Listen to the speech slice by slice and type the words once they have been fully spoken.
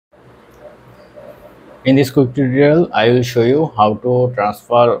In this quick tutorial, I will show you how to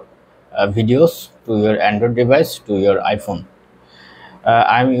transfer videos to your Android device to your iPhone.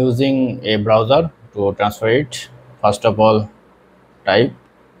 I'm using a browser to transfer it. First of all, type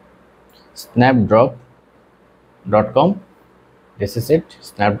snapdrop.com. This is it,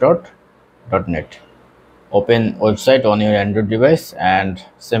 snapdrop.net. Open website on your Android device, and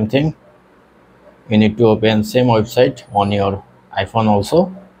same thing, you need to open same website on your iPhone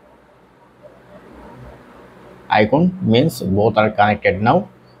also. Icon means both are connected. Now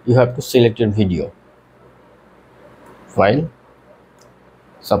you have to select your video file.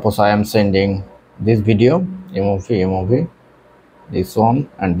 Suppose I am sending this video, movie, this one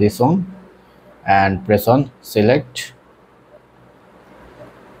and this one, and press on select,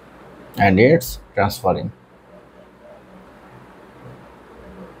 and it's transferring.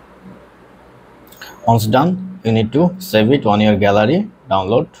 Once done, you need to save it on your gallery,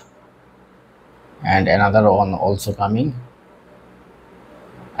 download, and another one also coming.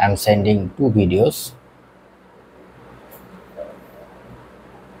 I'm sending two videos.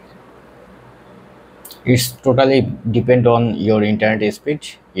 It's totally depend on your internet speed.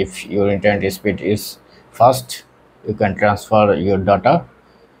 If your internet speed is fast, you can transfer your data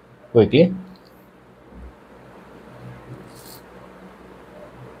quickly.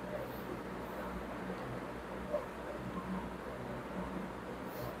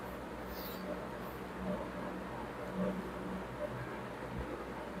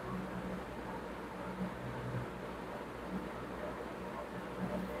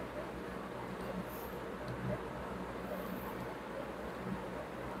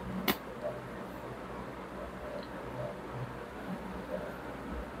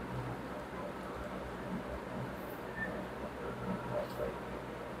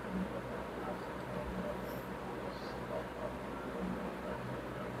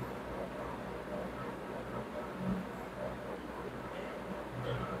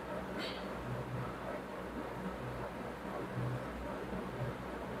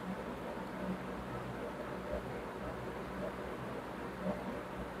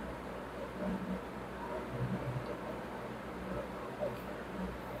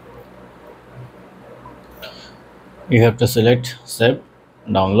 You have to select save,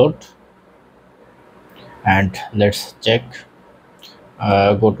 download, and let's check.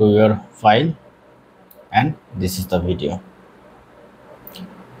 Go to your file, and this is the video.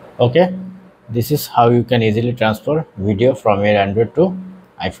 Okay, this is how you can easily transfer video from your Android to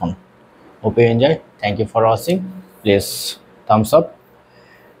iPhone. Hope you enjoy. Thank you for watching. Please thumbs up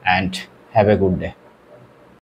and have a good day.